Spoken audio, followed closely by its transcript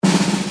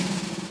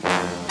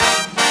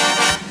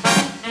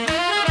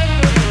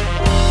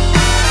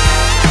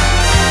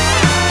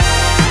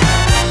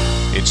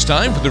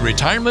time for the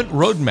Retirement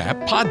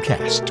Roadmap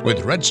podcast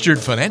with registered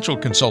financial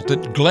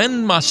consultant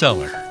Glenn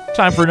Mosseller.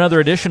 Time for another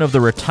edition of the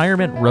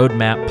Retirement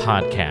Roadmap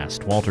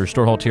podcast. Walter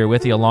Storholt here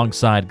with you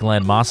alongside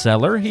Glenn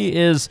Mosseller. He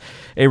is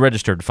a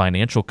registered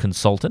financial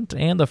consultant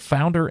and the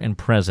founder and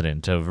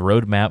president of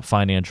Roadmap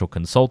Financial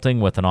Consulting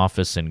with an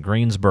office in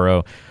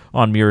Greensboro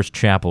on Muirs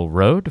Chapel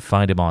Road.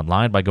 Find him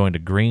online by going to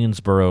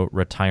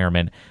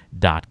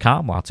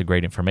greensbororetirement.com. Lots of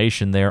great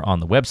information there on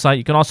the website.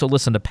 You can also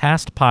listen to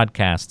past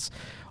podcasts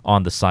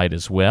on the site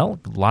as well.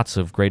 Lots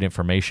of great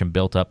information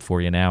built up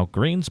for you now.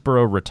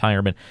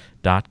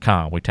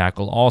 greensbororetirement.com. We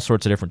tackle all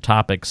sorts of different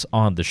topics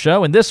on the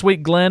show. And this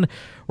week, Glenn,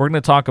 we're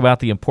going to talk about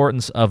the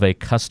importance of a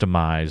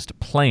customized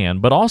plan,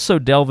 but also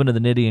delve into the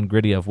nitty and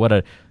gritty of what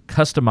a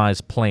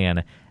customized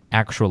plan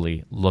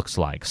actually looks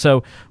like.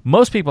 So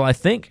most people, I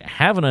think,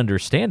 have an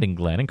understanding,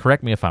 Glenn, and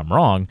correct me if I'm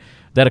wrong,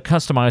 that a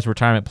customized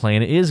retirement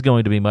plan is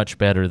going to be much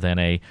better than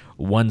a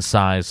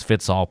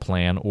one-size-fits-all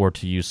plan, or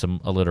to use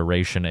some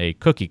alliteration, a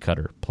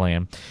cookie-cutter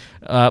plan.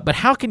 But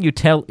how can you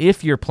tell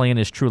if your plan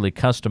is truly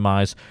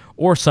customized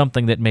or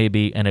something that may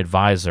be an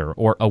advisor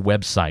or a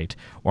website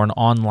or an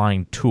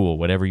online tool,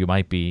 whatever you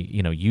might be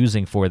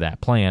using for that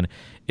plan,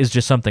 is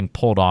just something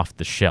pulled off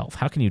the shelf?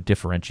 How can you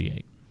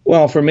differentiate?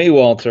 Well, for me,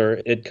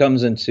 Walter, it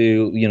comes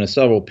into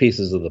several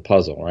pieces of the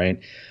puzzle, right?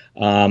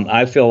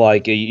 I feel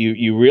like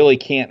you really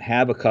can't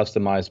have a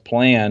customized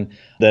plan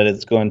that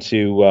is going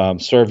to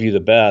serve you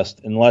the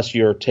best unless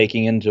you're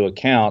taking into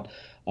account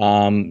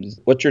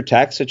what's your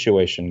tax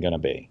situation going to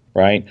be,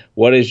 right?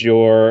 What is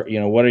your,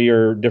 what are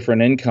your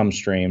different income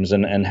streams,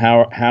 and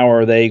how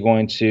are they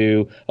going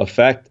to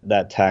affect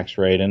that tax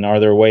rate? And are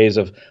there ways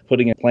of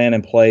putting a plan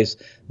in place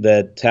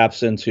that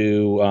taps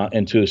into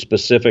a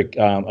specific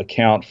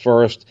account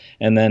first,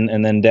 and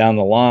then down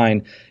the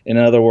line? In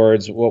other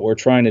words, what we're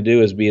trying to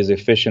do is be as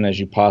efficient as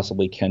you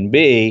possibly can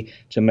be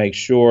to make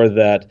sure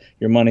that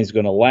your money's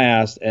going to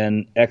last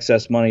and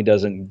excess money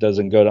doesn't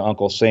go to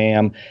Uncle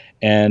Sam.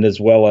 And as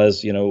well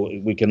as,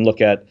 we can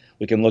look at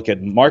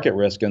market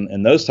risk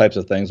and those types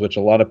of things, which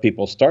a lot of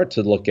people start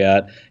to look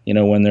at,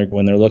 when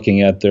they're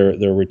looking at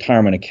their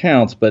retirement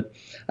accounts. But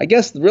I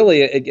guess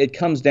really it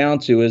comes down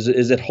to is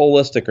it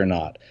holistic or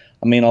not?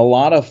 I mean, a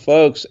lot of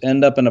folks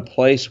end up in a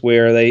place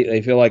where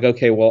they feel like,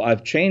 okay, well,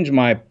 I've changed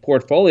my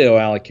portfolio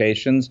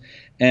allocations,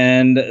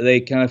 and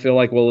they kind of feel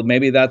like, well,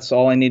 maybe that's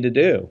all I need to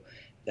do.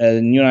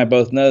 And you and I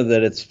both know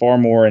that it's far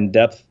more in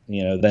depth,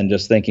 than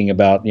just thinking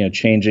about,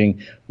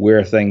 changing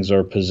where things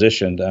are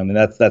positioned. I mean,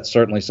 that's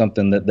certainly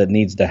something that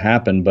needs to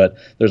happen, but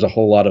there's a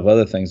whole lot of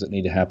other things that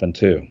need to happen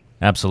too.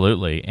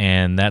 Absolutely,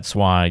 and that's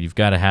why you've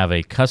got to have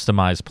a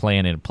customized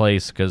plan in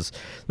place, because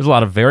there's a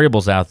lot of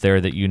variables out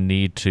there that you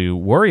need to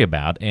worry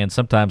about, and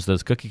sometimes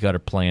those cookie-cutter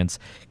plans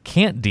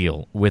can't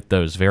deal with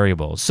those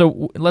variables.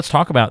 So let's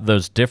talk about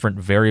those different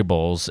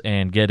variables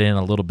and get in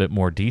a little bit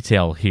more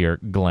detail here,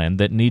 Glenn,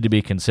 that need to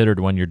be considered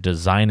when you're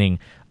designing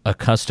a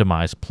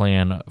customized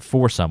plan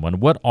for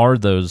someone. What are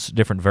those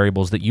different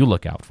variables that you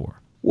look out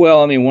for?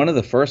 Well, I mean, one of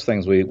the first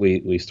things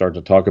we start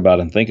to talk about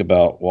and think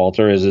about,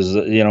 Walter, is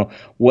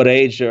what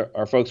age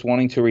are folks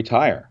wanting to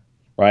retire,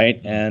 right?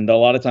 And a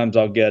lot of times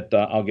I'll get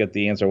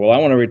the answer, well, I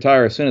want to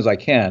retire as soon as I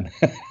can.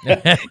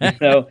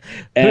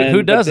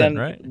 Who doesn't,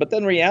 right? But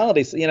then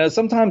reality,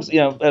 sometimes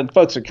and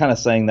folks are kind of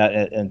saying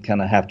that and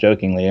kind of half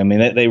jokingly. I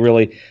mean, they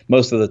really,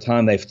 most of the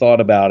time they've thought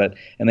about it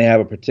and they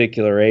have a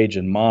particular age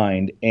in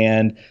mind.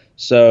 And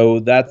so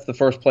that's the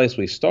first place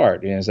we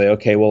start. Say,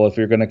 okay, well, if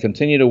you're going to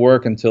continue to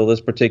work until this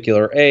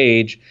particular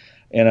age,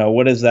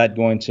 what is that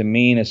going to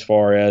mean as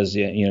far as,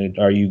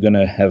 are you going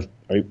to have,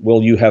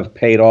 will you have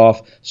paid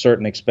off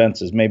certain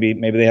expenses? Maybe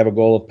they have a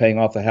goal of paying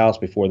off the house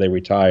before they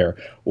retire,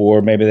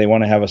 or maybe they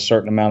want to have a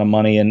certain amount of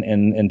money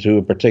into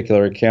a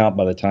particular account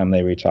by the time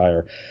they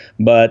retire.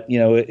 But,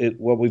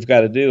 what we've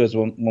got to do is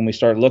when we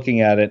start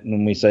looking at it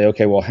and we say,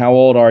 okay, well, how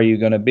old are you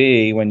going to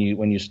be when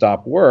you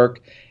stop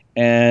work?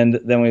 And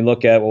then we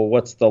look at,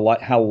 well,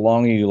 how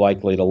long are you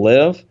likely to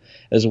live,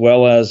 as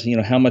well as,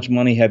 how much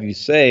money have you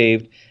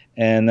saved?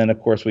 And then, of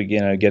course, we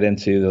get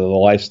into the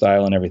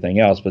lifestyle and everything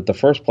else. But the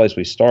first place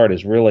we start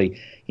is really,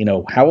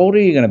 how old are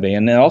you going to be?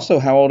 And then also,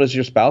 how old is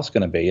your spouse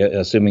going to be,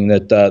 assuming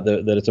that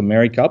that it's a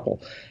married couple?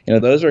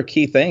 Those are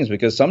key things,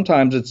 because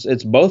sometimes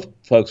it's both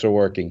folks are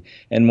working,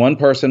 and one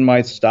person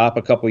might stop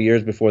a couple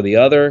years before the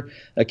other.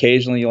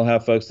 Occasionally, you'll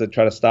have folks that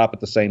try to stop at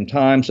the same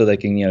time so they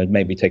can,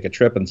 maybe take a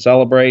trip and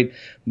celebrate.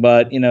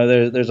 But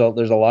there's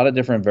a lot of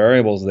different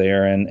variables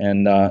there,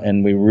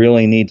 and we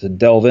really need to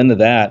delve into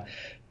that.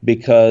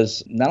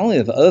 Because not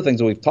only the other things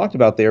that we've talked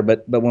about there,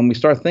 but when we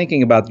start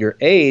thinking about your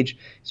age,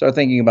 start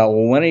thinking about,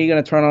 well, when are you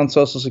going to turn on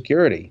Social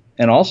Security?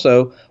 And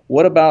also,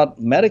 what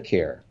about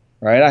Medicare?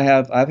 Right?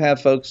 I've had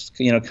folks,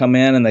 come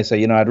in and they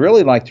say, I'd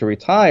really like to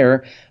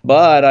retire,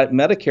 but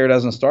Medicare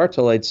doesn't start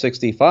till age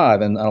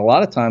 65. And a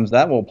lot of times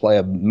that will play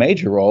a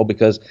major role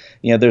because,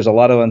 there's a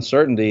lot of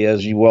uncertainty,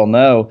 as you well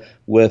know,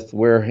 with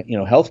where,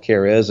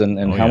 healthcare is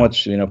and how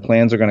much,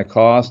 plans are going to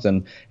cost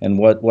and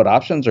what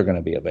options are going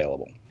to be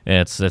available.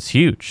 That's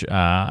huge.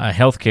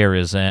 Healthcare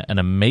is an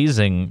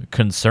amazing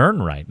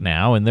concern right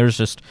now, and there's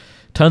just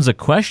tons of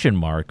question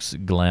marks,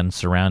 Glenn,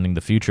 surrounding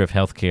the future of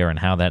healthcare and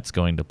how that's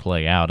going to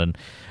play out. And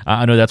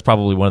I know that's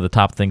probably one of the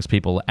top things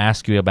people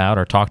ask you about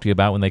or talk to you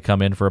about when they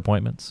come in for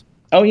appointments.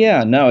 Oh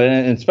yeah, no,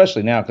 and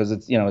especially now because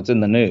it's it's in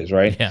the news,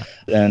 right? Yeah,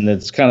 and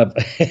it's kind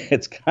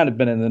of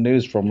been in the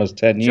news for almost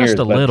 10 years. Just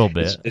a little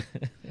bit.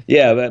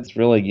 Yeah, that's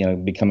really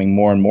becoming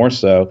more and more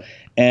so.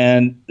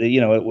 And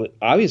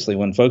obviously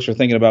when folks are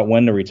thinking about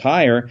when to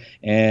retire,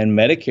 and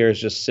Medicare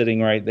is just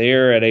sitting right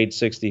there at age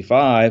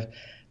 65.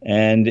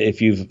 And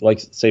if you've, like,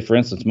 say, for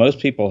instance, most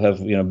people have,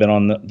 been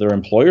on their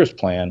employer's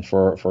plan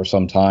for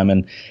some time,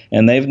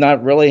 and they've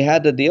not really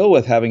had to deal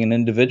with having an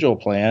individual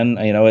plan,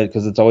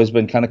 because it's always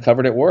been kind of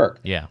covered at work.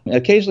 Yeah.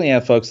 Occasionally you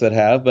have folks that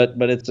have, but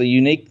it's a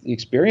unique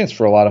experience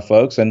for a lot of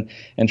folks, and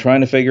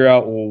trying to figure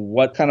out, well,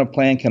 what kind of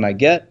plan can I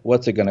get?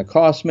 What's it going to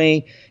cost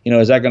me?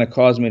 Is that going to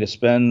cause me to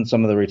spend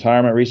some of the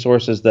retirement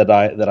resources that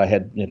I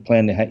had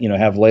planned to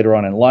have later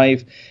on in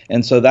life?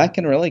 And so that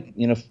can really,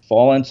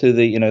 fall into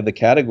the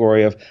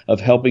category of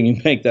helping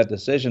you make that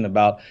decision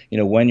about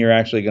when you're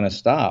actually going to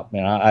stop.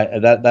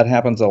 That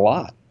happens a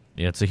lot.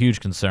 Yeah, it's a huge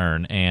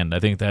concern, and I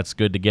think that's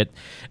good to get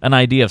an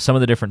idea of some of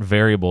the different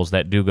variables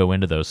that do go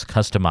into those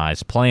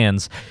customized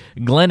plans.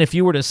 Glenn, if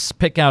you were to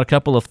pick out a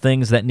couple of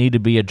things that need to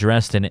be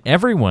addressed in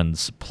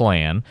everyone's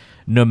plan,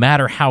 no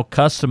matter how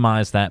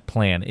customized that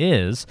plan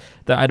is,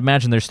 I'd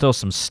imagine there's still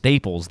some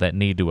staples that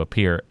need to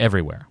appear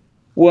everywhere.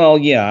 Well,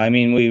 yeah,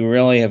 we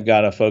really have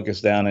got to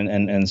focus down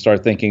and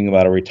start thinking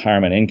about a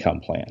retirement income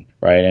plan,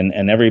 right?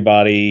 And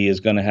everybody is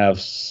going to have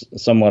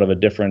somewhat of a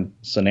different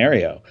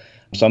scenario.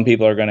 Some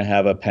people are going to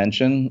have a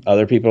pension,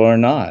 other people are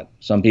not.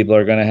 Some people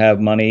are going to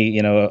have money,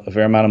 a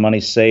fair amount of money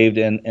saved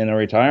in a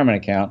retirement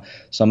account.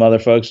 Some other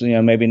folks,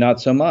 maybe not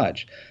so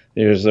much.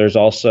 There's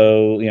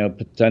also,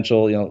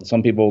 potential,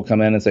 some people will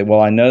come in and say,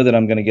 well, I know that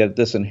I'm going to get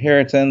this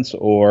inheritance,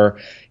 or,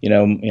 I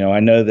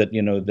know that,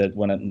 that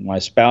when my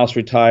spouse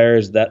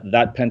retires,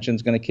 that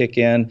pension's going to kick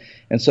in.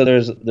 And so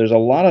there's a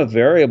lot of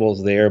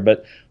variables there,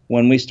 but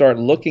when we start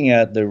looking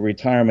at the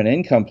retirement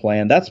income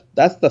plan, that's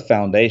the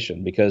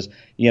foundation, because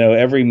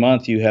every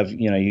month you have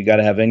you got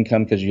to have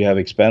income because you have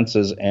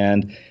expenses,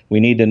 and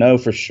we need to know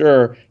for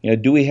sure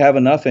do we have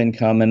enough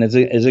income, and is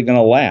it going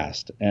to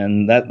last?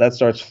 And that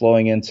starts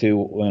flowing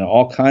into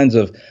all kinds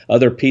of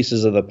other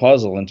pieces of the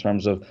puzzle in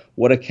terms of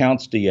what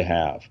accounts do you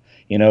have.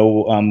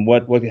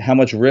 How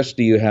much risk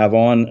do you have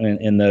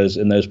in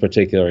those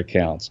particular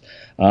accounts?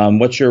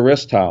 What's your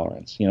risk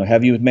tolerance?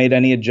 Have you made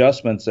any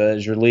adjustments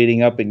as you're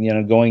leading up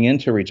and going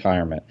into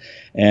retirement?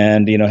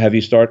 And have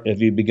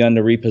you begun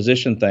to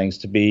reposition things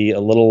to be a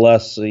little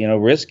less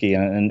risky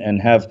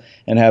and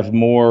have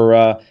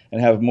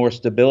more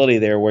stability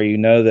there, where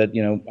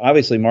that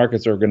obviously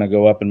markets are going to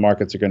go up and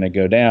markets are going to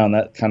go down.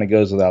 That kind of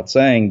goes without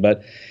saying,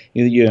 but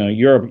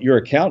your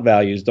account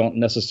values don't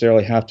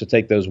necessarily have to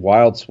take those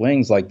wild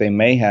swings like they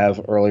may have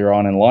earlier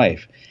on in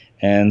life.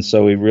 And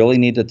so we really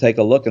need to take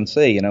a look and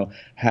see,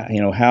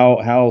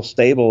 how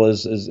stable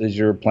is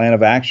your plan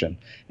of action,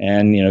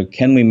 and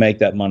can we make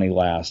that money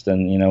last,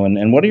 and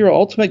and what are your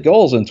ultimate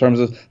goals in terms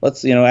of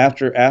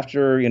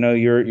after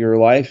your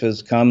life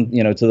has come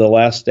to the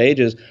last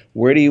stages,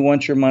 where do you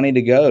want your money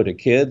to go, to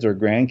kids or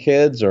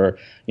grandkids or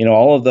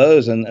all of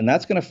those, and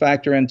that's going to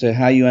factor into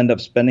how you end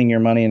up spending your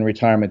money in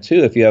retirement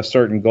too. If you have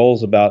certain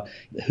goals about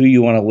who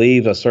you want to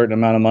leave a certain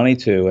amount of money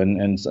to,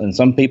 and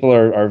some people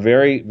are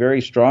very,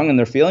 very strong in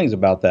their feelings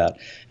about that,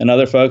 and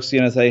other folks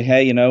say,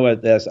 hey,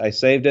 I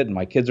saved it and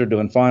my kids are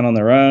doing fine on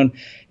their own.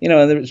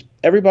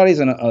 Everybody's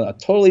in a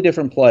totally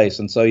different place,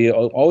 and so you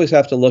always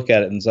have to look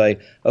at it and say,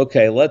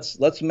 okay,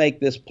 let's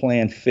make this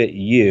plan fit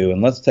you,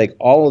 and let's take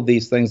all of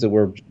these things that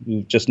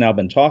we've just now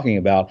been talking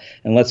about,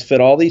 and let's fit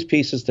all these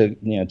pieces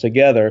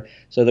together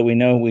so that we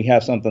know we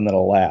have something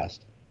that'll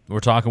last. We're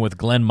talking with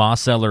Glenn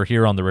Mosseller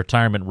here on the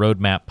Retirement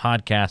Roadmap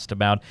podcast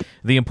about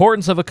the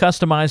importance of a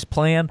customized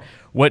plan,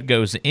 what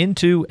goes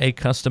into a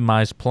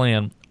customized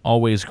plan.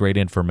 Always great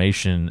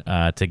information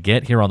to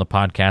get here on the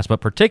podcast,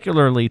 but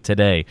particularly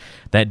today,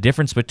 that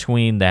difference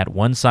between that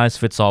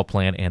one-size-fits-all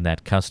plan and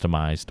that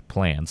customized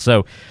plan.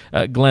 So,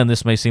 Glenn,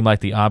 this may seem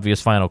like the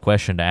obvious final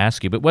question to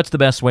ask you, but what's the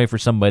best way for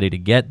somebody to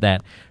get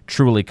that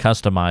truly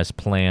customized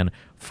plan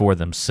for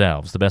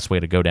themselves, the best way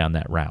to go down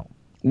that route?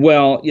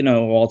 Well,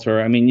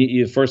 Walter,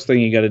 first thing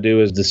you got to do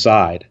is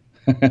decide.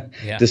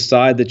 Yeah.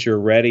 Decide that you're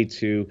ready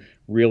to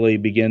really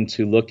begin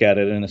to look at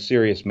it in a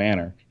serious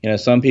manner.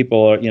 Some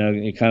people are,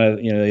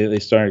 they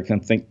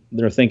started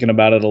they're thinking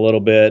about it a little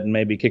bit and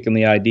maybe kicking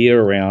the idea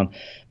around.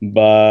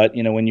 But,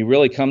 when you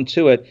really come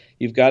to it,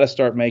 you've got to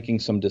start making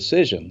some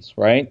decisions,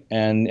 right?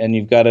 And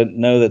you've got to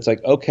know that's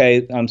like,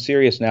 okay, I'm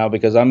serious now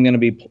because I'm going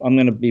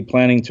to be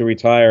planning to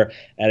retire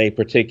at a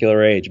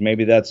particular age.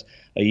 Maybe that's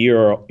a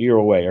year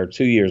away, or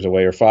 2 years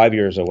away, or 5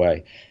 years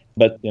away.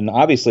 But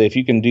obviously, if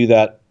you can do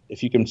that,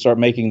 if you can start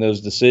making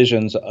those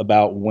decisions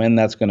about when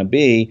that's going to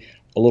be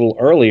a little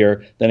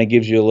earlier, then it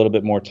gives you a little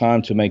bit more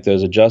time to make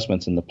those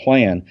adjustments in the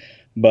plan.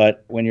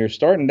 But when you're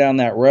starting down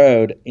that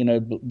road,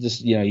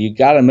 you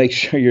got to make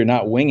sure you're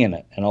not winging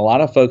it. And a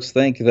lot of folks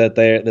think that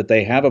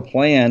they have a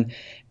plan,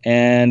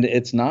 and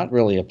it's not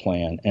really a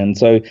plan. And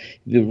so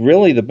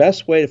the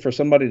best way for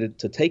somebody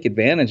to take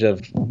advantage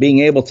of being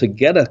able to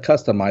get a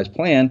customized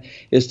plan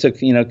is to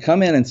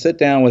come in and sit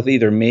down with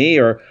either me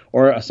or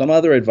some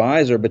other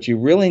advisor, but you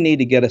really need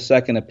to get a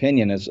second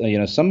opinion as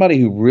somebody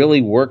who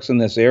really works in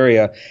this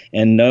area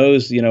and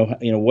knows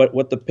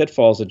what the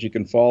pitfalls that you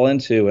can fall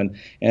into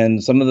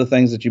and some of the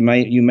things that you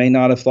may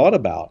not have thought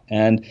about,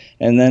 and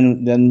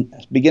then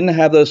begin to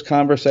have those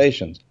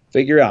conversations.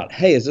 Figure out,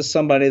 hey, is this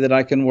somebody that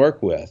I can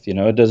work with?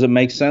 Does it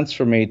make sense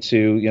for me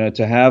to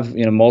have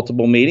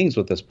multiple meetings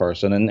with this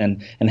person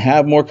and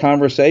have more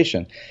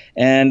conversation?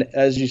 And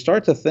as you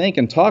start to think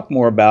and talk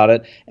more about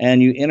it,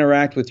 and you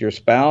interact with your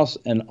spouse,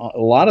 and a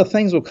lot of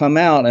things will come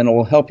out, and it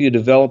will help you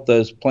develop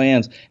those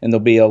plans, and they'll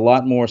be a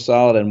lot more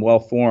solid and well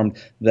formed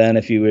than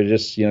if you were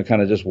just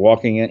kind of just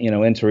walking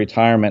into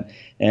retirement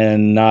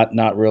and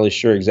not really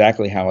sure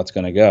exactly how it's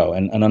going to go.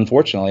 And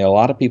unfortunately, a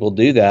lot of people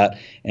do that,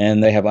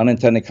 and they have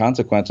unintended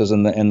consequences,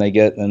 and then they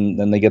get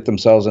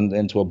themselves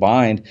into a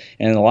bind.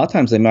 And a lot of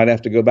times they might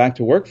have to go back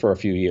to work for a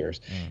few years.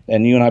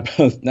 And you and I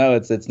both know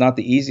it's not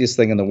the easiest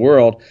thing in the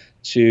world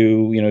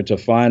to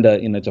find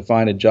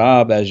a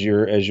job as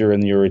you're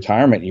in your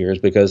retirement years,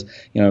 because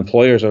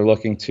employers are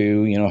looking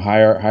to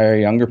hire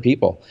younger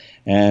people.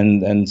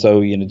 And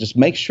so just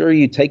make sure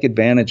you take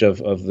advantage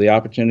of the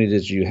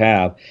opportunities you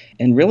have,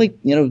 and really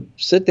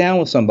sit down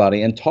with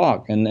somebody and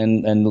talk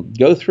and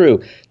go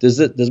through,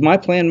 does my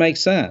plan make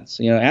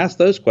sense? Ask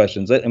those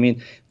questions. I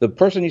mean, the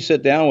person you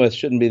sit down with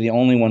shouldn't be the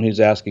only one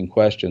who's asking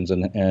questions,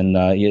 and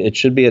it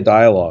should be a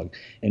dialogue.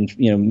 And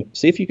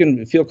see if you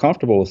can feel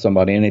comfortable with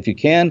somebody, and if you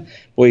can,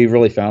 boy, you've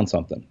really found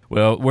something.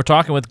 Well, we're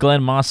talking with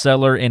Glenn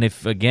Mosseller, and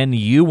if again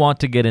you want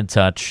to get in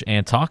touch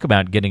and talk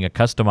about getting a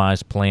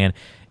customized plan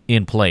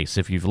in place,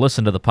 if you've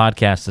listened to the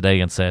podcast today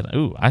and said,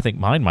 ooh, I think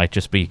mine might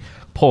just be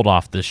pulled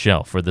off the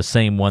shelf, or the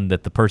same one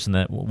that the person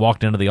that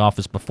walked into the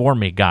office before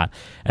me got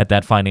at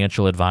that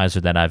financial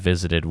advisor that I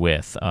visited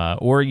with,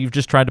 or you've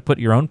just tried to put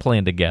your own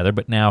plan together,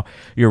 but now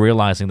you're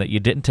realizing that you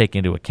didn't take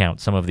into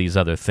account some of these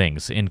other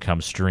things,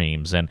 income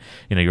streams and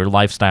your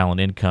lifestyle and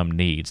income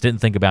needs,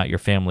 didn't think about your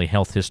family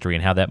health history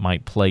and how that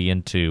might play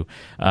into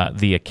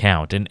the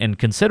account, and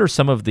consider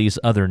some of these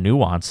other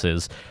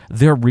nuances.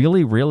 They're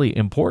really, really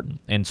important.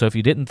 And so if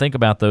you didn't think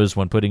about those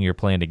when putting your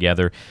plan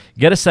together,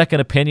 get a second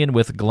opinion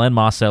with Glenn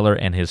Mosseller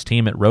and his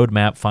team at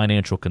Roadmap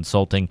Financial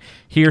Consulting,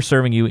 here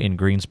serving you in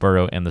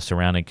Greensboro and the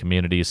surrounding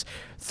communities.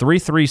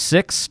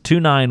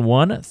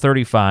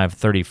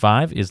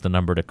 336-291-3535 is the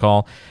number to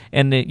call,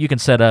 and you can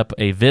set up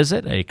a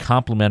visit, a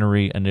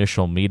complimentary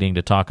initial meeting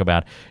to talk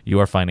about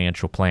your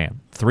financial plan.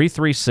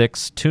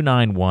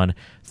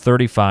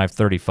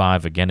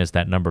 336-291-3535 again is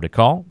that number to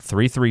call,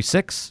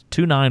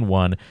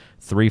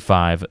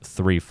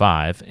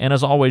 336-291-3535. And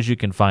as always, you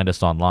can find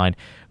us online,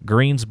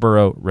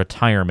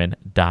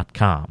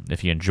 greensbororetirement.com.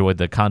 If you enjoyed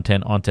the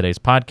content on today's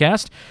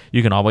podcast,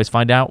 you can always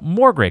find out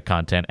more great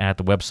content at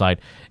the website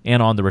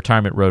and on the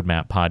Retirement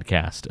Roadmap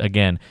podcast.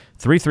 Again,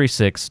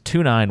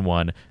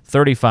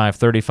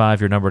 336-291-3535,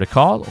 your number to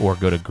call, or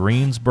go to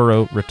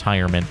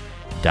greensbororetirement.com.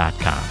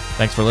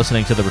 Thanks for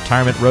listening to the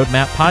Retirement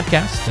Roadmap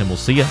podcast, and we'll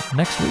see you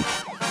next week.